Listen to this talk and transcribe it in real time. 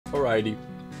Alrighty.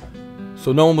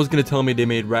 So no one was gonna tell me they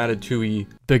made Ratatouille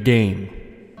the game.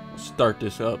 Start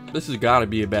this up. This has gotta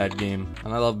be a bad game.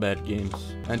 And I love bad games.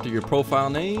 Enter your profile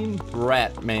name.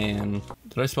 Ratman.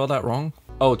 Did I spell that wrong?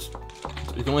 Oh,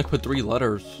 you can only put 3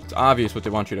 letters. It's obvious what they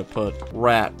want you to put.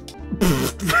 Rat.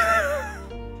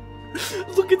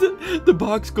 Look at the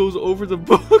box goes over the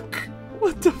book.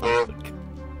 What the fuck?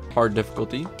 Hard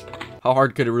difficulty. How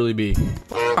hard could it really be?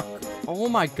 Fuck. Oh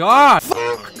my god.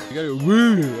 Fuck. You gotta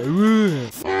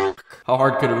win. Fuck. How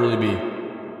hard could it really be?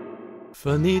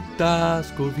 Fanita,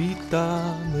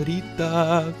 scovita,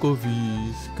 merita,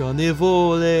 covisca,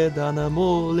 nevole,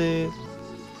 danamole.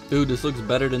 Dude, this looks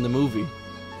better than the movie.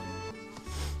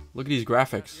 Look at these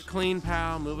graphics. You're clean,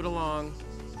 pal. Move it along.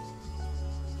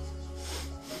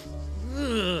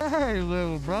 Hey,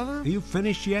 little brother. Are you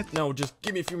finished yet? No, just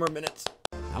give me a few more minutes.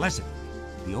 Now listen.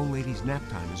 The old lady's nap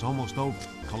time is almost over.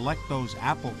 Collect those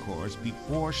apple cores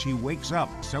before she wakes up.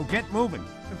 So get moving.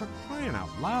 And for crying out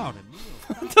loud.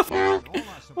 What the fuck?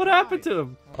 What happened to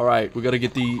him? Alright, we gotta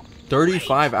get the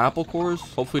 35 apple cores.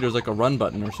 Hopefully there's like a run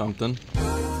button or something.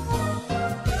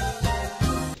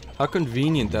 How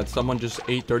convenient that someone just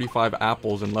ate 35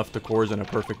 apples and left the cores in a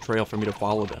perfect trail for me to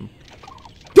follow them.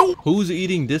 Who's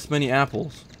eating this many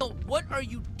apples? What are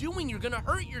you doing? You're gonna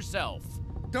hurt yourself.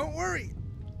 Don't worry.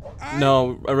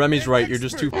 No, Remy's right. You're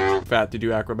just too fat to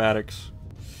do acrobatics.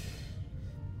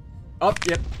 Oh,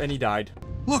 yep, and he died.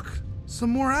 Look, some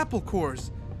more apple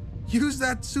cores. Use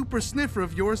that super sniffer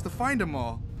of yours to find them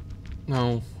all.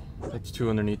 No, that's 2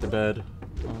 underneath the bed.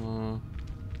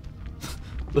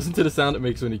 Listen to the sound it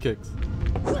makes when he kicks.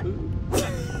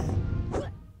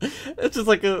 It's just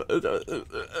like a...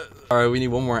 Alright, we need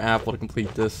 1 more apple to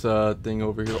complete this thing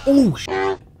over here. Oh,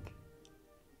 shit!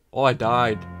 Oh, I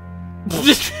died. What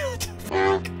the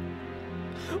fuck?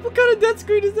 What kind of death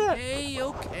screen is that? Hey,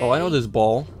 okay. Oh, I know this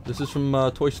ball. This is from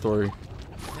Toy Story.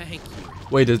 Thank you.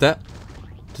 Wait, does that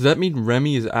mean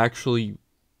Remy is actually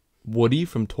Woody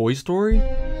from Toy Story?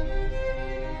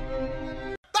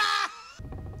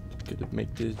 Gotta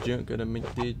make this jump, gotta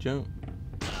make this jump.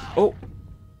 Oh!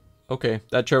 Okay,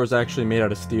 that chair was actually made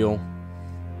out of steel.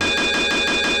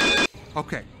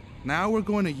 Okay, now we're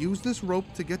going to use this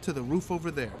rope to get to the roof over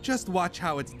there. Just watch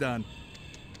how it's done.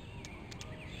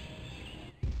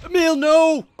 Emile,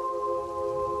 no!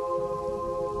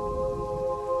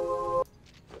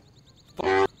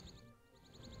 Fuck.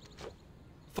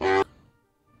 Fuck.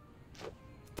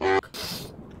 Fuck.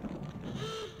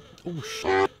 Oh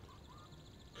shit.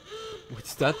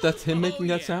 What's that? That's him making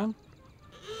that sound?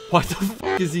 Why the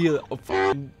fuck is he a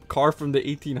fucking car from the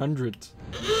 1800s?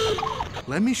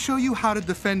 Let me show you how to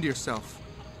defend yourself.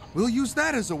 We'll use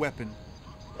that as a weapon.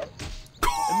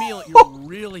 Emile, you're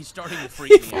really starting to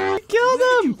freak me out. Killed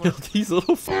him! Kill these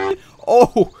little fucking...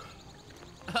 Oh!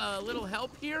 A little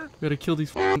help here? We gotta kill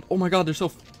these fucking... Oh my god, they're so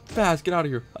fast. Get out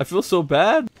of here. I feel so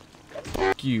bad.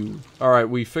 Fuck you. Alright,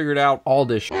 we figured out all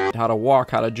this shit. How to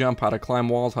walk, how to jump, how to climb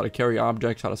walls, how to carry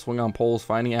objects, how to swing on poles,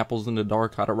 finding apples in the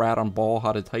dark, how to rat on ball,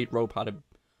 how to tightrope,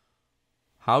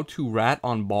 How to rat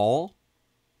on ball?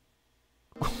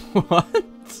 What?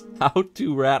 How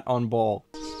to rat on ball.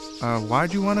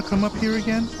 Why'd you want to come up here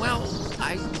again? Well,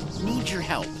 I need your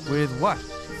help. With what?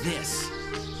 This.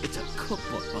 It's a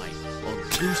cookbook by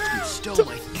Guesteu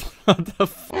Chef. What the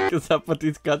fuck is up with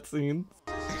these cutscenes?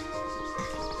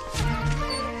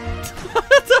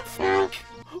 What the fuck?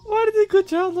 Why did they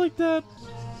glitch out like that?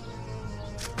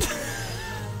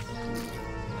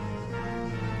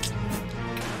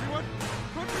 What?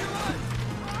 Put me alive!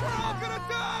 We're all gonna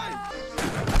die!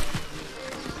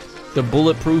 The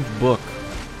bulletproof book.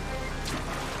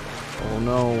 Oh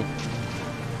no.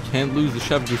 Can't lose the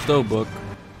Chef Guesteu book.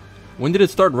 When did it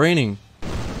start raining?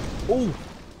 Oh.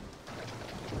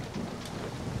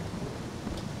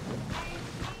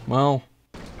 Well.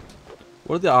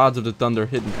 What are the odds of the thunder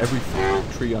hitting every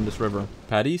tree on this river?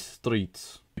 Petty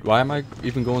streets. Why am I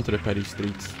even going to the petty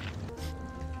streets?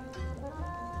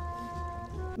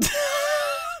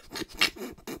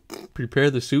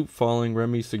 Prepare the soup following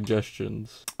Remy's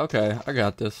suggestions. Okay, I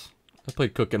got this. I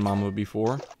played Cookin' Mama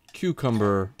before.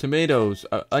 Cucumber, tomatoes,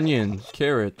 onions,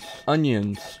 carrots,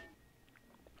 onions.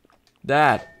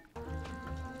 That.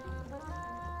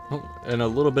 Oh, and a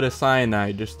little bit of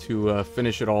cyanide just to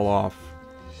finish it all off.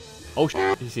 Oh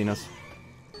shit, he's seen us.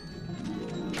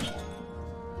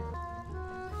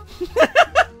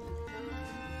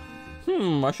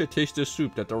 I should taste this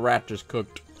soup that the rat just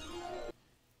cooked.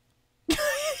 He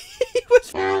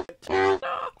was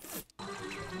off.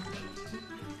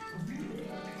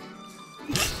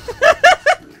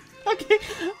 Okay,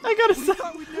 I gotta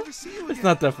stop. We'd never see you It's again.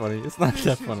 not that funny. It's not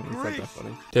that funny. It's not that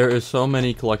funny. There is so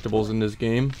many collectibles in this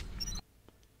game.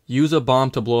 Use a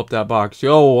bomb to blow up that box.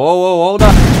 Yo, whoa, hold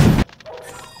on.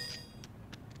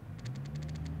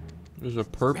 There's a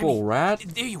purple Remy, rat.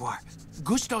 There you are.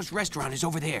 Guesteu's restaurant is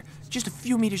over there, just a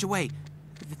few meters away.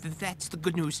 That's the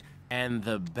good news. And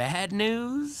the bad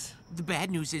news? The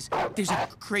bad news is there's a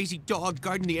crazy dog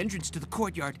guarding the entrance to the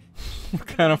courtyard. What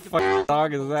kind of fucking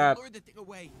dog is that? Lure the thing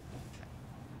away.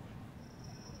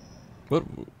 What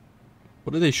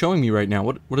are they showing me right now?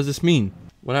 What does this mean?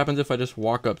 What happens if I just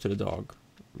walk up to the dog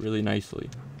really nicely?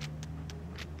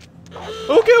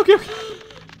 Okay.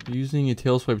 Using a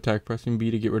tail swipe attack, pressing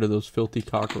B to get rid of those filthy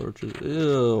cockroaches.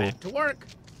 Ew. Back to work.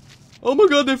 Oh my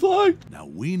god, they fly! Now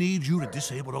we need you to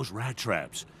disable those rat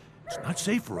traps. It's not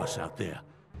safe for us out there.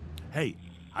 Hey,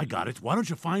 I got it. Why don't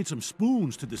you find some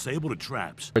spoons to disable the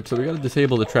traps? Alright, so we gotta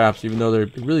disable the traps, even though they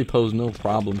really pose no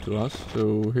problem to us.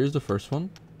 So here's the first one.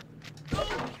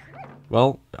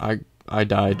 Well, I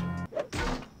died.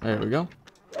 There we go.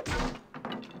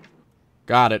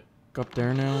 Got it. Go up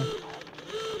there now.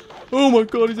 Oh my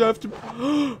god, he's after me.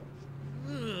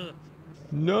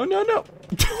 No.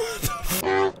 What the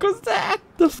fuck was that?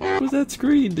 The fuck was that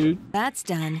screen, dude? That's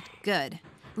done. Good.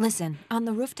 Listen, on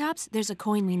the rooftops, there's a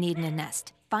coin we need in a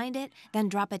nest. Find it, then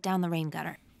drop it down the rain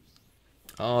gutter.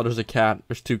 Oh, there's a cat.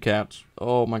 There's 2 cats.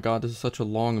 Oh my god, this is such a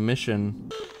long mission.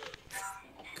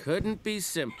 Couldn't be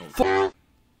simple.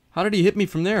 How did he hit me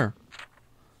from there?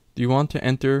 Do you want to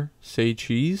enter, say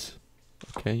cheese?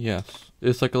 Okay, yes.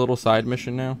 It's like a little side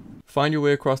mission now. Find your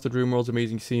way across the dream world's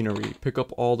amazing scenery. Pick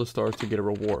up all the stars to get a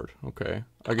reward. Okay.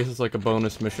 I guess it's like a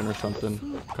bonus mission or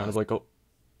something. Kind of like a...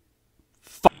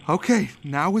 Okay,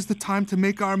 now is the time to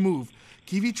make our move.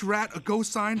 Give each rat a go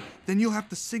sign, then you'll have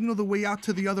to signal the way out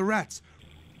to the other rats.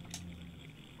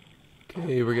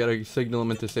 Okay, we gotta signal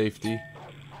him into safety.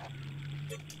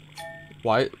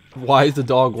 Why is the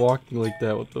dog walking like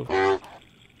that? What the...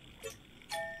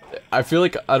 I feel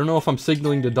like, I don't know if I'm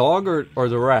signaling the dog or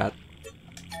the rat.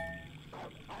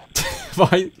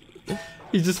 Why?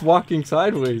 He's just walking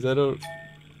sideways. I don't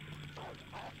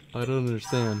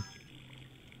understand.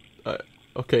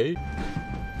 Okay.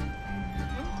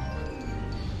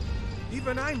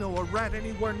 Even I know a rat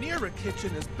anywhere near a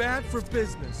kitchen is bad for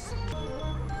business.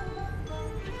 Not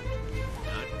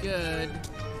good.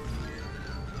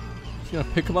 You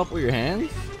gonna pick him up with your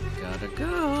hands? Gotta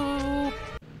go.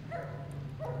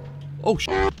 Oh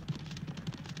shit.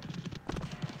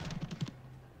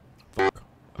 Fuck.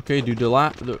 Okay, dude,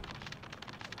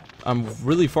 I'm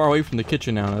really far away from the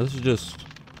kitchen now. This is just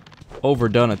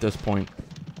overdone at this point.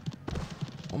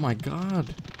 Oh my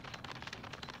god.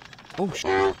 Oh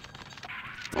shit.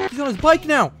 He's on his bike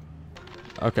now.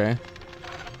 Okay.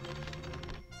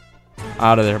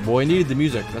 Out of there, boy. I needed the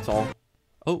music, that's all.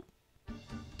 Oh.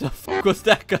 The fuck was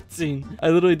that cutscene? I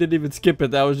literally didn't even skip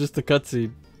it. That was just the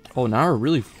cutscene. Oh, now we're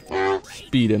really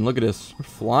speeding. Look at this. We're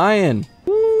flying.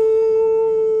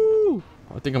 Woo!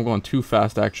 I think I'm going too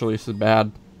fast, actually. This is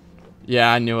bad.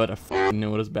 Yeah, I knew it. I f***ing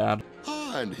knew it was bad.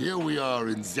 And here we are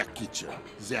in the kitchen,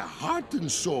 the heart and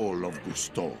soul of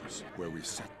Guesteu's, where we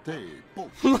saute,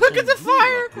 poke, Look at the and grill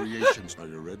fire! our creations. Are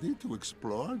you ready to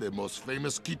explore the most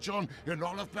famous kitchen in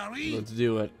all of Paris? Let's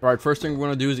do it. All right, first thing we're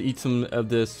gonna do is eat some of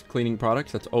this cleaning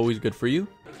products. That's always good for you.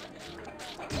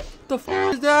 What the f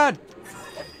is that?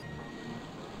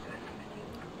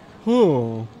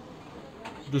 Huh.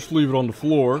 Just leave it on the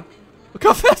floor. Look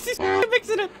how fast he's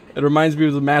mixing it. It reminds me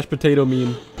of the mashed potato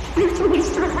meme.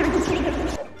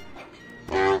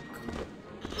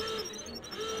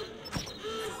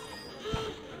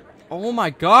 Oh my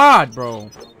god, bro.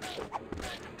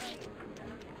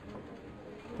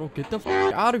 Bro, get the f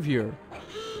out of here.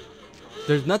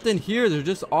 There's nothing here. There's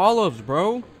just olives,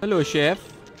 bro. Hello, chef.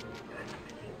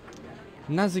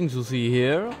 Nothing to see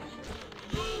here.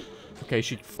 Okay,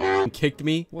 she f***ing kicked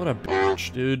me. What a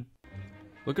bitch, dude.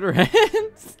 Look at her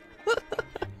hands.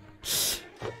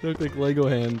 They look like Lego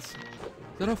hands. Is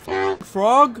that a f***ing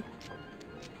frog?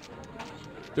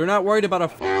 They're not worried about a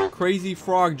crazy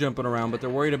frog jumping around, but they're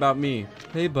worried about me.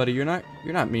 Hey, buddy, you're not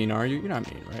mean, are you? You're not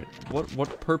mean, right?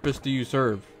 What purpose do you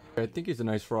serve? I think he's a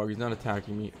nice frog. He's not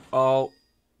attacking me. Oh,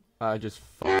 I just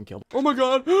fucking killed him. Oh my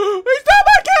god, he's not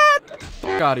my cat!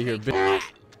 Fuck out of here, bitch.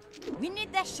 We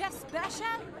need that chef special.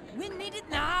 We need it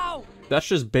now. That's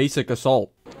just basic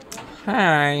assault.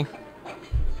 Hi.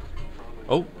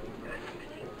 Oh.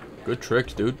 Good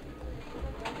tricks, dude.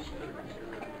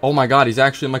 Oh my god, he's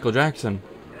actually Michael Jackson.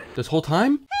 This whole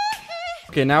time?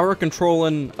 Okay, now we're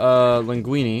controlling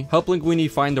Linguini. Help Linguini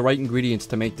find the right ingredients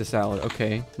to make the salad.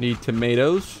 Okay. Need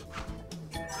tomatoes,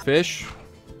 fish,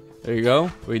 There you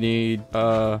go. We need,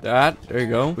 that. There you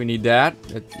go. We need that.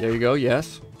 There you go.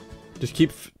 Yes. Just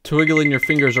keep twiggling your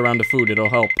fingers around the food. It'll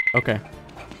help. Okay.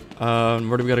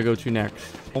 Where do we gotta go to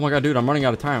next? Oh my god, dude, I'm running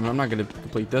out of time. I'm not gonna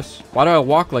complete this. Why do I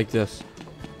walk like this?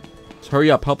 Just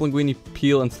hurry up. Help Linguini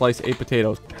peel and slice 8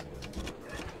 potatoes.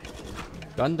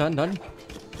 Done, done, done.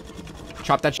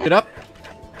 Chop that shit up.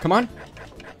 Come on.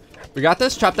 We got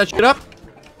this. Chop that shit up.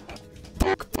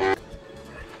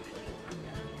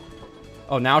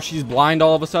 Oh, now she's blind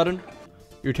all of a sudden?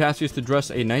 Your task is to dress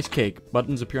a nice cake.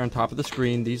 Buttons appear on top of the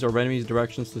screen. These are Remy's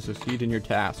directions to succeed in your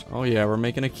task. Oh yeah, we're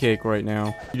making a cake right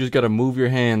now. You just gotta move your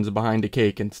hands behind the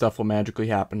cake and stuff will magically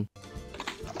happen.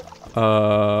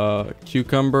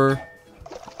 Cucumber.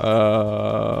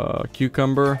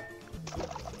 Cucumber.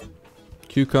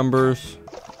 Cucumbers.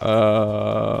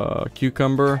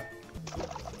 Cucumber.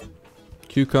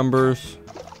 Cucumbers.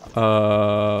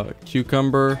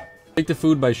 Cucumber. Take the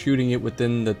food by shooting it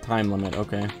within the time limit.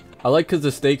 Okay. I like because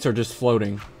the steaks are just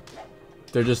floating.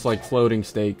 They're just like floating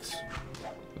steaks.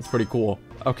 It's pretty cool.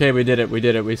 Okay, we did it. We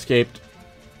did it. We escaped.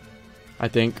 I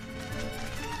think.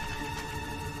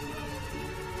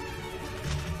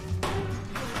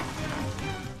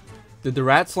 Did the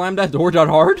rat slam that door that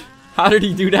hard? How did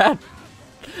he do that?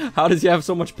 How does he have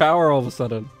so much power all of a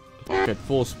sudden? At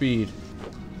full speed.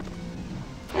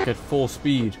 At full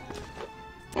speed.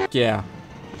 Yeah.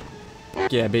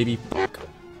 Yeah, baby.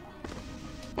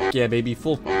 Yeah, baby.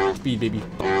 Full speed, baby.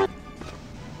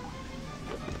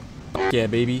 Yeah,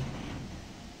 baby.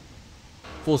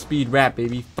 Full speed rap,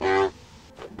 baby.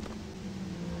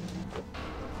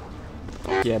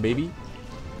 Yeah, baby.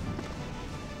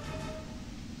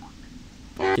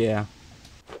 Yeah.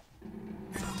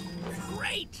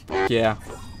 Great. Yeah.